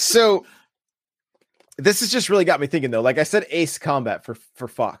 So this has just really got me thinking, though. Like I said, Ace Combat for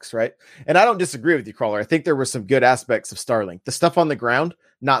Fox, right? And I don't disagree with you, Crawler. I think there were some good aspects of Starlink. The stuff on the ground,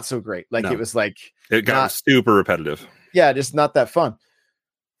 not so great. Like it was like it got super repetitive. Yeah, just not that fun.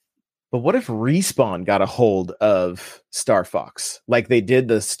 But what if Respawn got a hold of Star Fox like they did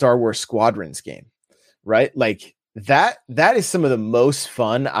the Star Wars Squadrons game, right? Like that is some of the most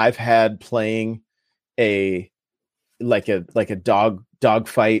fun I've had playing a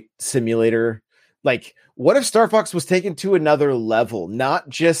dogfight simulator. Like, what if Star Fox was taken to another level? Not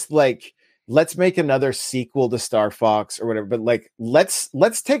just like, let's make another sequel to Star Fox or whatever, but like, let's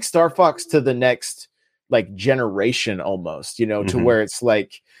take Star Fox to the next like generation almost, to where it's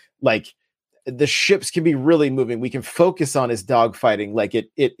like the ships can be really moving. We can focus on his dogfighting. Like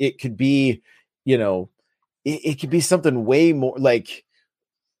it could be, it could be something way more like,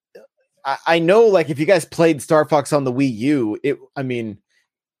 I know, like if you guys played Star Fox on the Wii U, it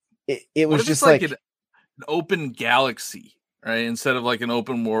was just like an open galaxy, right? Instead of like an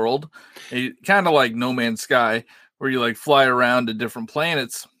open world, kind of like No Man's Sky, where you like fly around to different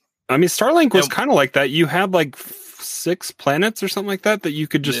planets. I mean, Starlink was kind of like that. You had like 6 planets or something like that you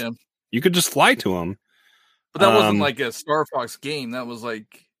could just fly to them. But that wasn't like a Star Fox game. That was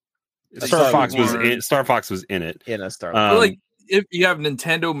like Star Fox was in it. In a Star Fox. Like if you have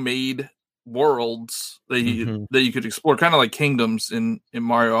Nintendo made worlds that you could explore, kind of like kingdoms in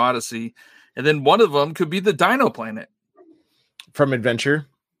Mario Odyssey, and then one of them could be the Dino Planet from Adventure.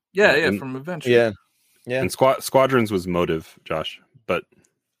 From Adventure. Yeah. And Squadrons was Motive, Josh, but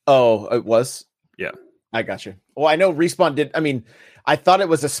it was. Yeah, I got you. Well, I know Respawn did. I mean, I thought it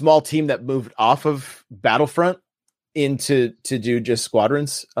was a small team that moved off of Battlefront to do just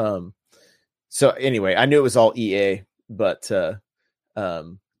Squadrons. So anyway, I knew it was all EA, but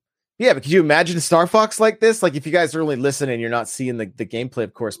yeah, but could you imagine Star Fox like this? Like if you guys are only listening, you're not seeing the gameplay,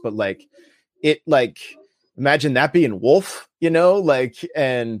 of course, but like imagine that being Wolf,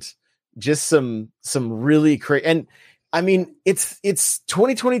 and just some really crazy. And I mean, it's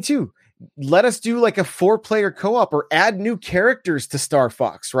 2022. Let us do like a 4-player co-op or add new characters to Star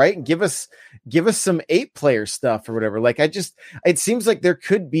Fox, right? And give us some 8-player stuff or whatever. Like it seems like there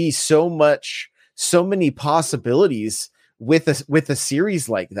could be so many possibilities with a series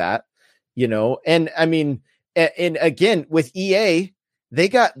like that, and I mean, and again with EA, they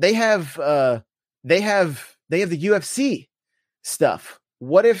have the UFC stuff.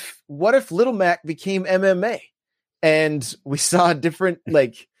 What if Little Mac became MMA and we saw a different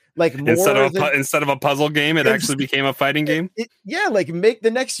like more instead of a puzzle game, it actually became a fighting game? Like make the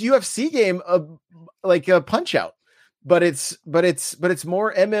next UFC game like a Punch Out. But it's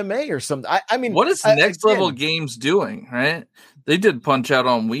more MMA or something. I mean, what is Next Level Games doing? Right? They did Punch Out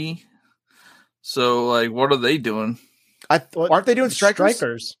on Wii. So, like, what are they doing? Aren't they doing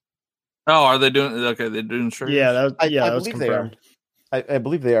Strikers? Oh, are they doing? Okay, they're doing Strikers. Yeah, that was believe confirmed. They are. I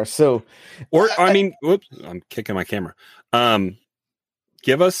believe they are. So, whoops, I'm kicking my camera.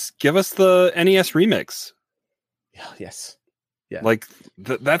 Give us the NES remix. Yes. Yeah. Like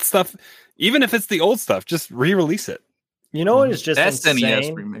that stuff. Even if it's the old stuff, just re-release it. You know what is just insane?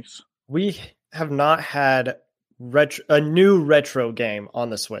 NES remix. We have not had a new retro game on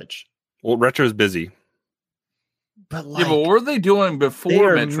the Switch. Well, retro's busy. But but what were they doing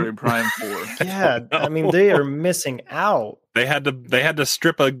before Metroid Prime 4? Yeah, I mean they are missing out. They had to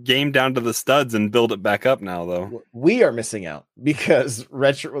strip a game down to the studs and build it back up now, though. We are missing out because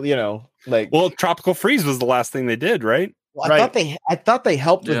retro, Tropical Freeze was the last thing they did, right? Well, I thought they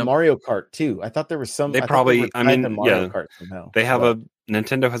helped with Mario Kart too. I thought there was some. They probably. Mario Kart somehow. They have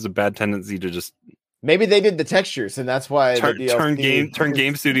Nintendo has a bad tendency to just. Maybe they did the textures, and that's why turn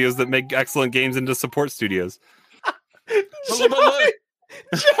game studios that make excellent games into support studios. Johnny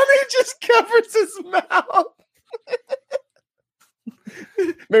just covers his mouth.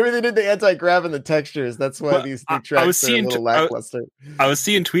 Maybe they did the anti-grav and the textures. That's why these new tracks are a little lackluster. I was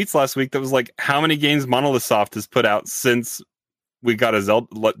seeing tweets last week that was like, how many games Monolith Soft has put out since we got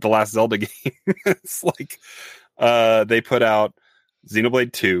the last Zelda game? It's like they put out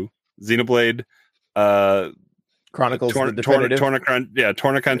Xenoblade 2, Xenoblade, Chronicles the Torna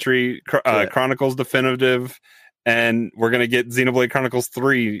definitive. Country, Chronicles Definitive, and we're gonna get Xenoblade Chronicles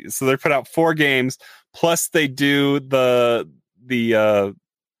 3. So they put out 4 games, plus they do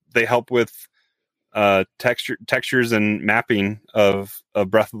they help with textures and mapping of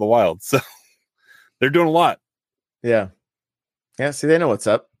Breath of the Wild. So they're doing a lot. Yeah. See, they know what's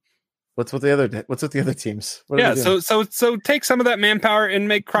up. What's with the other teams? What are they doing? So take some of that manpower and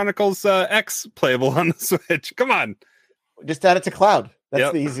make Chronicles X playable on the Switch. Come on, just add it to cloud.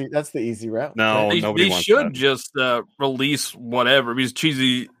 That's the easy route. No, they should just release whatever. Because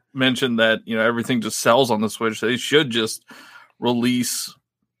Cheesy mentioned that everything just sells on the Switch. They should just release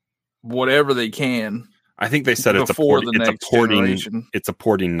whatever they can. I think they said it's a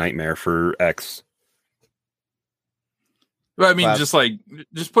porting nightmare for X. But I mean,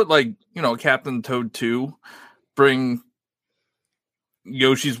 just put Captain Toad 2, bring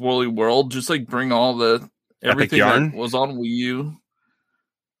Yoshi's Woolly World, just bring all everything that was on Wii U.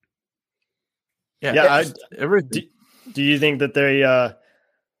 Everything. Do you think that they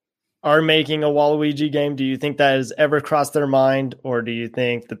are making a Waluigi game? Do you think that has ever crossed their mind, or do you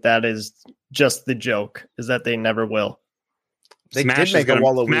think that is just the joke? Is that they never will? Smash is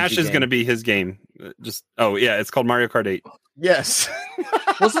going to be his game. It's called Mario Kart 8. Yes.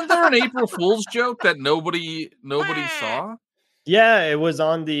 Wasn't there an April Fool's joke that nobody saw? Yeah, it was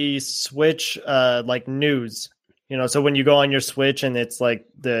on the Switch news. So when you go on your Switch and it's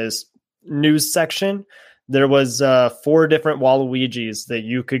this news section, there was 4 different Waluigis that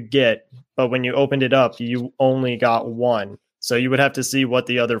you could get, but when you opened it up, you only got one. So you would have to see what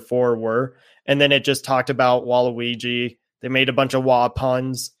the other 4 were. And then it just talked about Waluigi. They made a bunch of Wah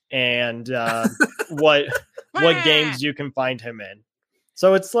puns and what games you can find him in.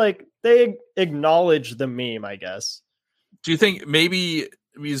 So it's they acknowledge the meme, I guess. Do you think maybe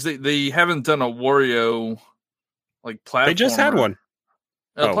because they haven't done a Wario platform? They just had one.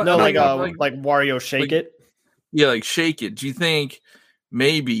 Like Wario Shake It. Yeah, Shake It. Do you think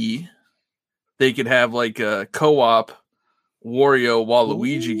maybe they could have a co-op Wario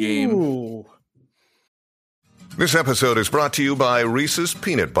Waluigi game? This episode is brought to you by Reese's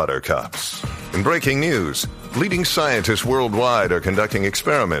Peanut Butter Cups. In breaking news, leading scientists worldwide are conducting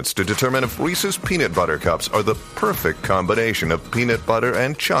experiments to determine if Reese's Peanut Butter Cups are the perfect combination of peanut butter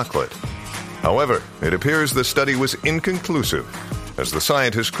and chocolate. However, it appears the study was inconclusive, as the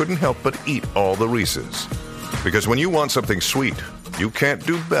scientists couldn't help but eat all the Reese's. Because when you want something sweet, you can't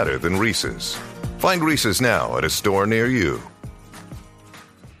do better than Reese's. Find Reese's now at a store near you.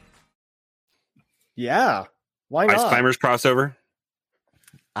 Yeah. Why not? Ice Climbers crossover?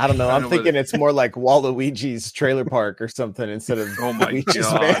 I don't know. I'm thinking it's more like Waluigi's Trailer Park or something instead of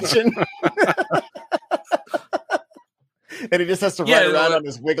Luigi's Mansion. And he just has to ride around on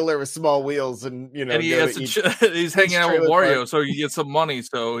his wiggler with small wheels, and and he has he's hanging out with Wario, park. So he gets some money,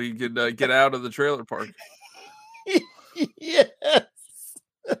 so he could get out of the trailer park. Yes.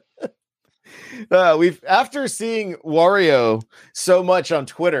 We've after seeing Wario so much on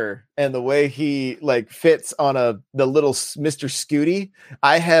Twitter and the way he fits on the little Mr. Scooty,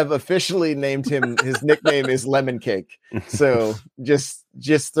 I have officially named him. His nickname is Lemon Cake. So just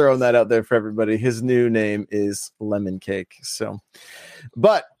throwing that out there for everybody. His new name is Lemon Cake. So,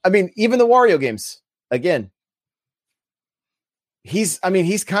 but I mean, even the Wario games again. He's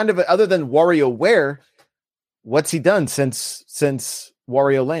kind of other than WarioWare. What's he done since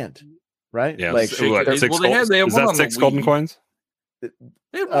Wario Land? Right? Yeah. They have is that 6 golden coins? They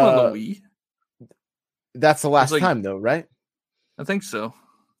had one on the Wii. That's the last time, though, right? I think so.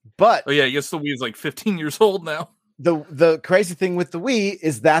 But I guess the Wii is 15 years old now. The crazy thing with the Wii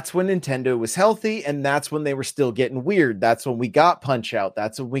is that's when Nintendo was healthy, and that's when they were still getting weird. That's when we got Punch Out.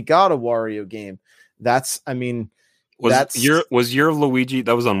 That's when we got a Wario game. Was your Luigi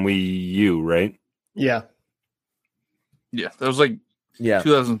that was on Wii U, right? Yeah. Yeah, that was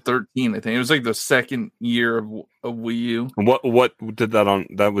 2013, I think. It was the second year of Wii U. What did that on?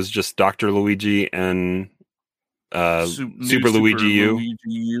 That was just Dr. Luigi and Super Luigi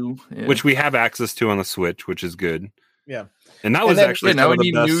U, yeah. Which we have access to on the Switch, which is good. Yeah, and that was actually now we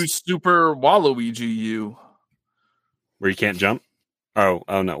need new Super Waluigi U, where you can't jump. Oh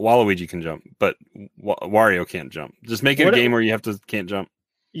no, Waluigi can jump, but Wario can't jump. Just make it a game where you can't jump.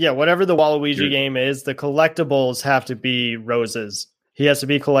 Yeah, whatever the Waluigi game is, the collectibles have to be roses. He has to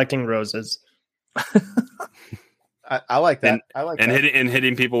be collecting roses. I like that.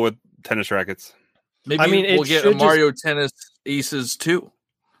 Hitting people with tennis rackets. Maybe we'll get a Mario Tennis Aces too.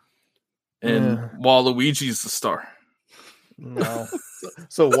 And Waluigi's the star. No.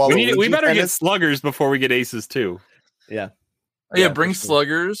 So we better get Sluggers before we get Aces too. Yeah. Bring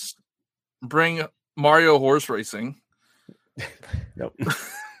Sluggers. bring Mario horse racing. Nope.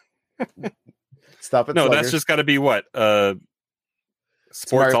 Stop it. No, Slugger. that's just got to be what?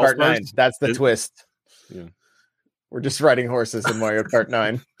 It's Mario Sports Kart 9. That's the Is- twist. Yeah. We're just riding horses in Mario Kart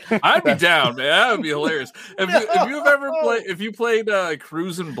 9. I'd be down, man. That would be hilarious. If you played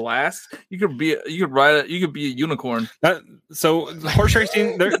Cruise and Blast, you could be a unicorn. So horse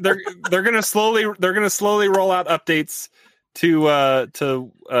racing, they're gonna slowly roll out updates to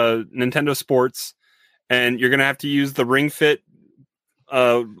Nintendo Sports, and you're gonna have to use the Ring Fit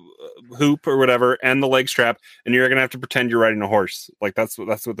hoop or whatever and the leg strap, and you're gonna have to pretend you're riding a horse. Like that's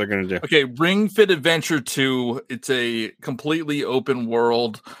what they're gonna do. Okay, Ring Fit Adventure 2. It's a completely open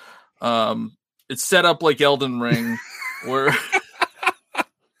world. It's set up like Elden Ring, where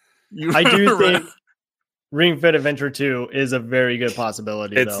I do think Ring Fit Adventure 2 is a very good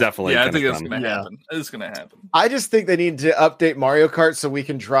possibility. It's definitely, I think it's gonna happen. It's gonna happen. I just think they need to update Mario Kart so we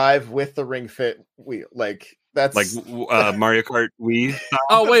can drive with the Ring Fit wheel. Like that's like Mario Kart Wii.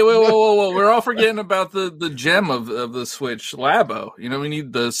 Oh wait, whoa! We're all forgetting about the gem of the Switch, Labo. You know, we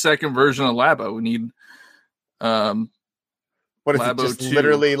need the second version of Labo. We need what if Labo it's just 2.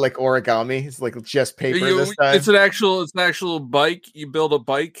 literally like origami? It's like just paper this time. It's an actual bike. You build a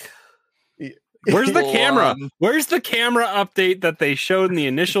bike. Where's the Full camera? on. Where's the camera update that they showed in the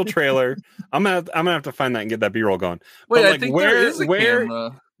initial trailer? I'm gonna have to find that and get that B-roll going. Wait, But, I like, think there is a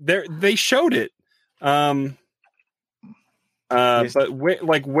camera. They showed it. But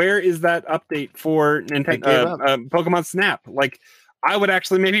where is that update for Nintendo Pokemon Snap? Like, I would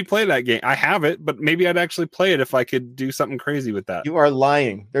actually maybe play that game. I have it, but maybe I'd actually play it if I could do something crazy with that. You are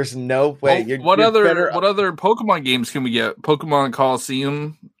lying. There's no way. Well, what other Pokemon games can we get? Pokemon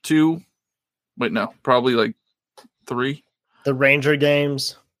Coliseum 2. Wait, no, probably like 3. The Ranger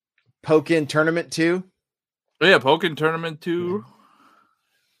games. Pokken Tournament 2. Oh, yeah, Pokken Tournament 2.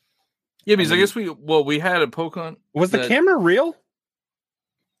 Yeah, because I guess we had a Pokemon. Was the camera real?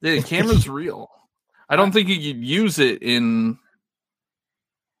 Yeah, the camera's real. I don't think you could use it in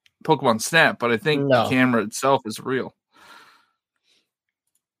Pokemon Snap, but I think the camera itself is real.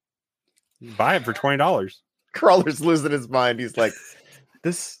 Buy it for $20. Crawler's losing his mind. He's like,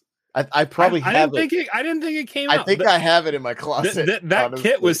 this. I probably have it. I didn't think it came out. I think I have it in my closet. That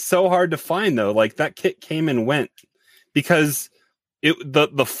kit was so hard to find, though. Like, that kit came and went because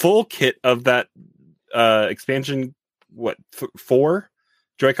the full kit of that expansion, 4?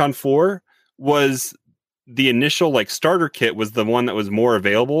 Joy-Con 4 was the initial like starter kit was the one that was more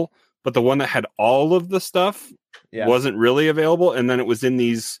available, but the one that had all of the stuff wasn't really available. And then it was in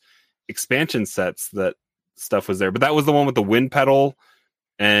these expansion sets that stuff was there. But that was the one with the wind pedal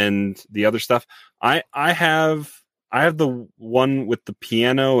and the other stuff. I have the one with the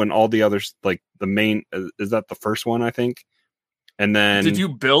piano and all the others, like the main. Is that the first one? I think. And then did you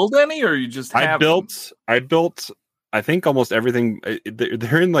build any, or you just? I built. I think almost everything.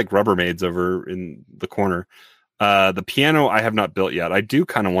 They're in like Rubbermaids over in the corner. The piano I have not built yet. I do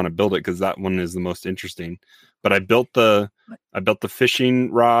kind of want to build it because that one is the most interesting. But I built the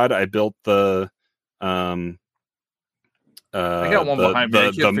fishing rod. I built the I got one behind me.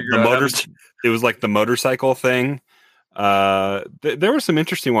 I can't figure out it was like the motorcycle thing. There were some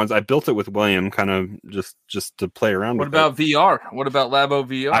interesting ones. I built it with William, kind of just to play around with. What about VR? What about Labo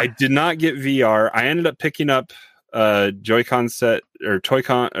VR? I did not get VR. I ended up picking up Joy-Con set or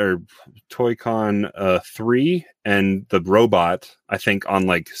Toy-Con 3 and the robot, I think, on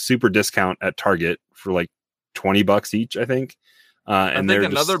like super discount at Target for like $20 each, I think. And I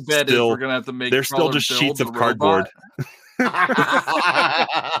think another bet is we're gonna have to make. They're still just sheets of cardboard. No,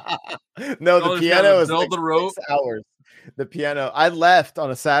 the piano is like the rope. 6 hours. The piano. I left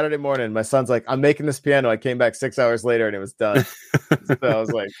on a Saturday morning. My son's like, "I'm making this piano." I came back 6 hours later and it was done. So I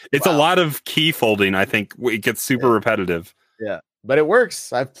was like, "It's a lot of key folding." I think it gets super repetitive. Yeah, but it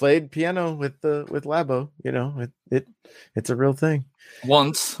works. I've played piano with Labo. You know, it's a real thing.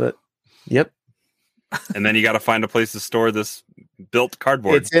 Once, but yep. And then you got to find a place to store this built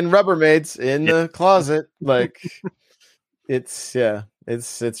cardboard. It's in Rubbermaids in the closet. Like, it's rough.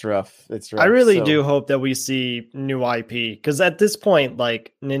 It's rough. I really do hope that we see new IP because at this point,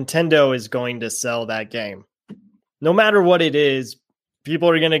 like Nintendo is going to sell that game. No matter what it is, people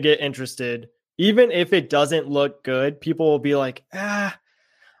are going to get interested. Even if it doesn't look good, people will be like,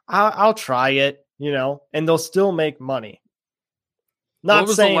 I'll try it, you know, and they'll still make money. Not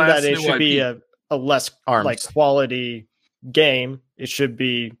saying that it should be a less like quality game. It should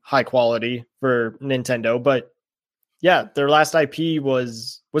be high quality for Nintendo, but yeah, their last IP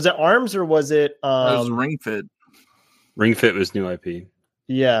was it ARMS or was it? It was Ring Fit. Ring Fit was new IP.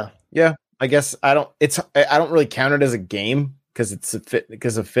 Yeah. I guess I don't really count it as a game because it's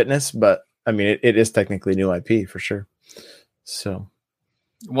because of fitness, but I mean, it is technically new IP for sure. So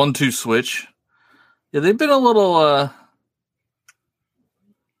 1-2 Switch. Yeah, they've been a little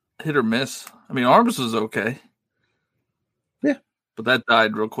hit or miss. I mean, Arms was okay. Yeah. But that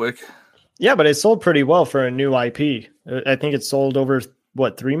died real quick. Yeah, but it sold pretty well for a new IP. I think it sold over,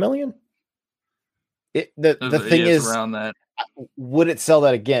 3 million? The thing is, around that. Would it sell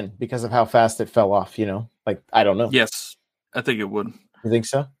that again because of how fast it fell off? Like, I don't know. Yes, I think it would. You think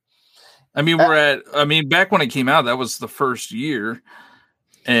so? I mean, back when it came out, that was the first year.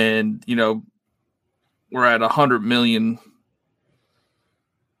 And, we're at 100 million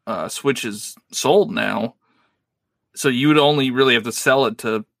Switches sold now. So you would only really have to sell it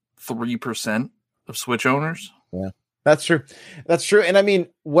to 3% of Switch owners. Yeah, that's true. That's true. And I mean,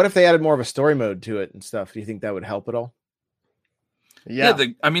 what if they added more of a story mode to it and stuff? Do you think that would help at all? Yeah.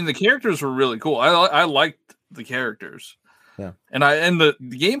 The characters were really cool. I liked the characters. Yeah. And the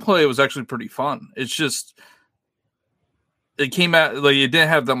gameplay was actually pretty fun. It's just, it came out, like, it didn't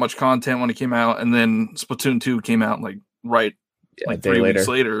have that much content when it came out. And then Splatoon 2 came out like 3 weeks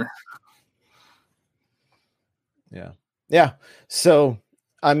later. Yeah. Yeah. So,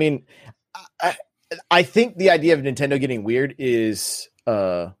 I mean, I think the idea of Nintendo getting weird is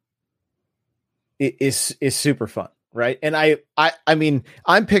super fun, right? And I mean,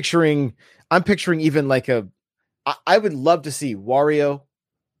 I'm picturing even like I would love to see Wario,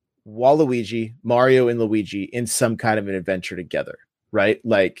 Waluigi, Mario, and Luigi in some kind of an adventure together, right?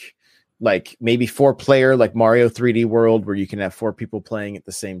 Like maybe 4-player, like Mario 3D World, where you can have 4 people playing at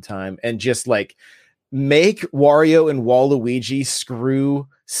the same time, and just like make Wario and Waluigi screw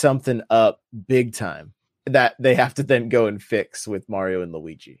something up big time that they have to then go and fix with Mario and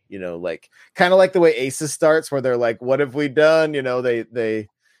Luigi. Like kind of like the way Aces starts, where they're like, "What have we done?"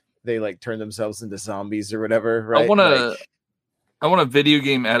 They like turn themselves into zombies or whatever. Right? I want a video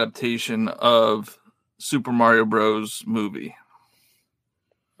game adaptation of Super Mario Bros. Movie.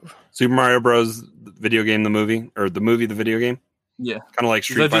 Super Mario Bros. Video game, the movie, or the movie, the video game. Yeah, kind of like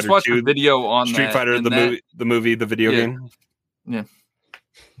Street Fighter. I just watched the video on Street Fighter, the movie, the video game. Yeah.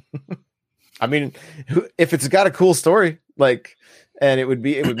 I mean, if it's got a cool story, like, and it would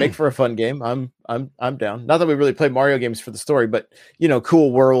make for a fun game, I'm down. Not that we really play Mario games for the story, but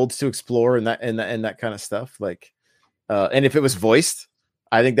cool worlds to explore and that kind of stuff. Like, and if it was voiced,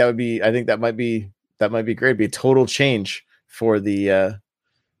 I think that might be great. It'd be a total change for the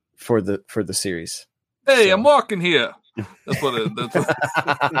series. Hey, I'm walking here. That's what it is.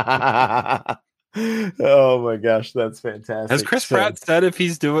 Oh my gosh, that's fantastic. Has Chris Pratt said if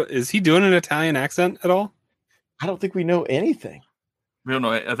is he doing an Italian accent at all? I don't think we know anything. We don't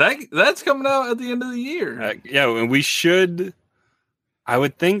know. That's coming out at the end of the year. Yeah, and we should. I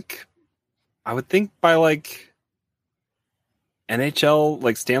would think by like NHL,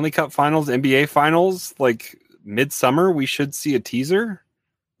 like Stanley Cup Finals, NBA Finals, like midsummer, we should see a teaser.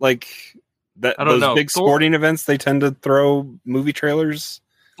 Like that, those big sporting events, they tend to throw movie trailers.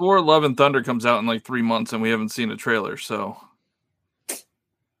 Thor: Love and Thunder comes out in like 3 months, and we haven't seen a trailer. So,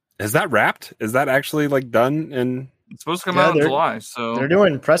 is that wrapped? Is that actually like done? And it's supposed to come out in July. So they're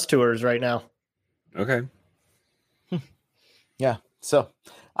doing press tours right now. Okay. Yeah. So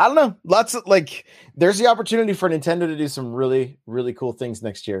I don't know. Lots of there's the opportunity for Nintendo to do some really, really cool things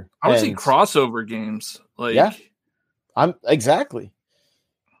next year. I want to see crossover games. I'm exactly.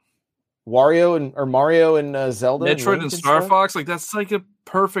 Mario and Zelda, Metroid and Star Fox, like that's like a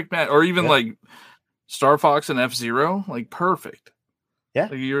perfect match, or even like Star Fox and F-Zero, like perfect. Yeah,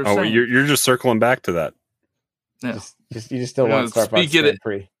 like you're just circling back to that. Yeah, you just still want Star Fox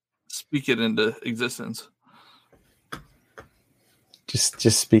free. Speak it into existence.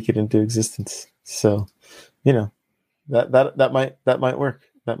 Just speak it into existence. So, that might work.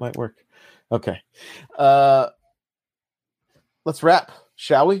 That might work. Okay, let's wrap.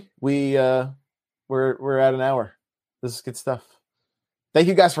 Shall we? We're at an hour. This is good stuff. Thank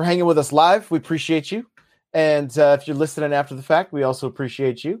you guys for hanging with us live. We appreciate you. And if you're listening after the fact, we also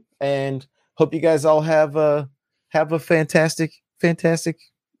appreciate you. And hope you guys all have a fantastic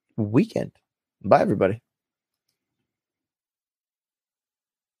weekend. Bye, everybody.